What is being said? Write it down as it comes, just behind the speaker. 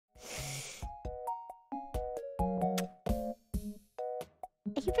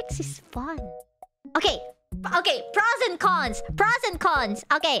Apex is fun. Okay. Okay, pros and cons. Pros and cons.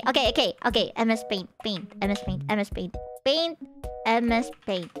 Okay. MS Paint. MS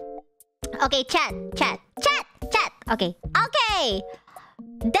Paint. Okay, chat. Okay.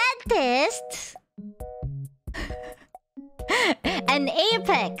 Dentist and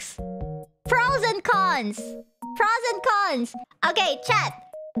Apex. Pros and cons. Okay, chat.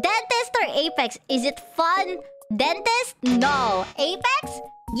 Dentist or Apex? Is it fun? Dentist? No. Apex?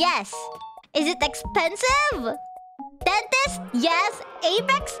 Yes. Is it expensive? Dentist? Yes.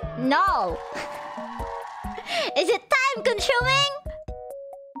 Apex? No. Is it time consuming?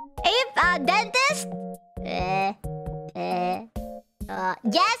 Dentist? Yes.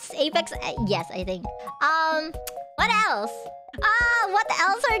 Apex? Yes, I think. What else? What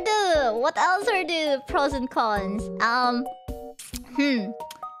else are the pros and cons?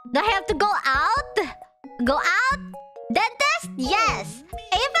 Do I have to go out? Dentist? Yes.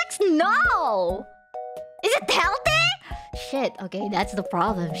 Apex? No. Is it healthy? Shit, okay, that's the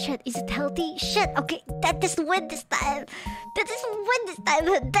problem. Shit, is it healthy? Shit, okay, dentist win this time. Dentist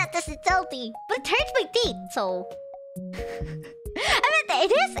is healthy. But it hurts my teeth, so... I mean,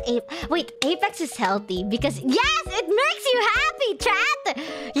 it is... Wait, Apex is healthy because... Yes, it makes you happy, chat!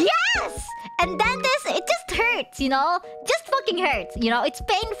 Yes! And dentist, it just hurts, you know? Just fucking hurts, you know? It's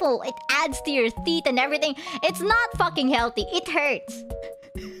painful. It adds to your teeth and everything. It's not fucking healthy. It hurts.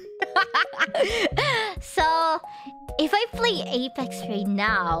 So, if I play Apex right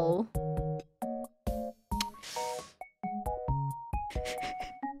now...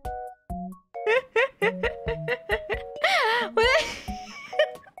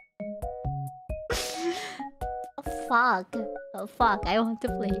 Oh fuck, I want to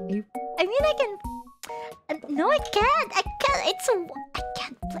play Apex. I mean, I can... No, I can't. I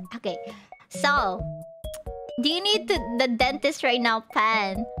can't play. Okay, so... Do you need the dentist right now,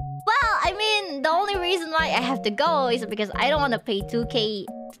 Pan? Well, I mean, the only reason why I have to go is because I don't want to pay 2k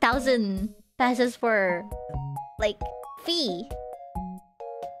 1,000 pesos for, like, fee.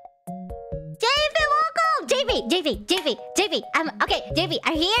 JP, welcome! JP! Okay, JP,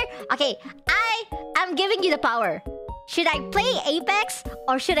 are you here? Okay, I'm giving you the power. Should I play Apex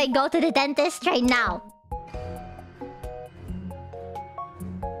or should I go to the dentist right now?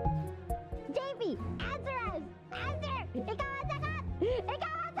 JP, answer us! Answer!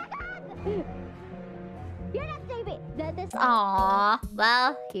 You're not JP! Dentist. Aww.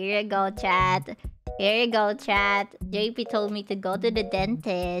 Well, here you go, chat. JP told me to go to the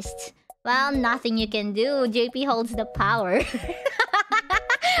dentist. Well, nothing you can do. JP holds the power.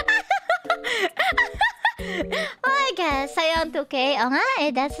 Well, I guess I want 2k.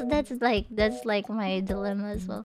 Oh, that's like my dilemma as well.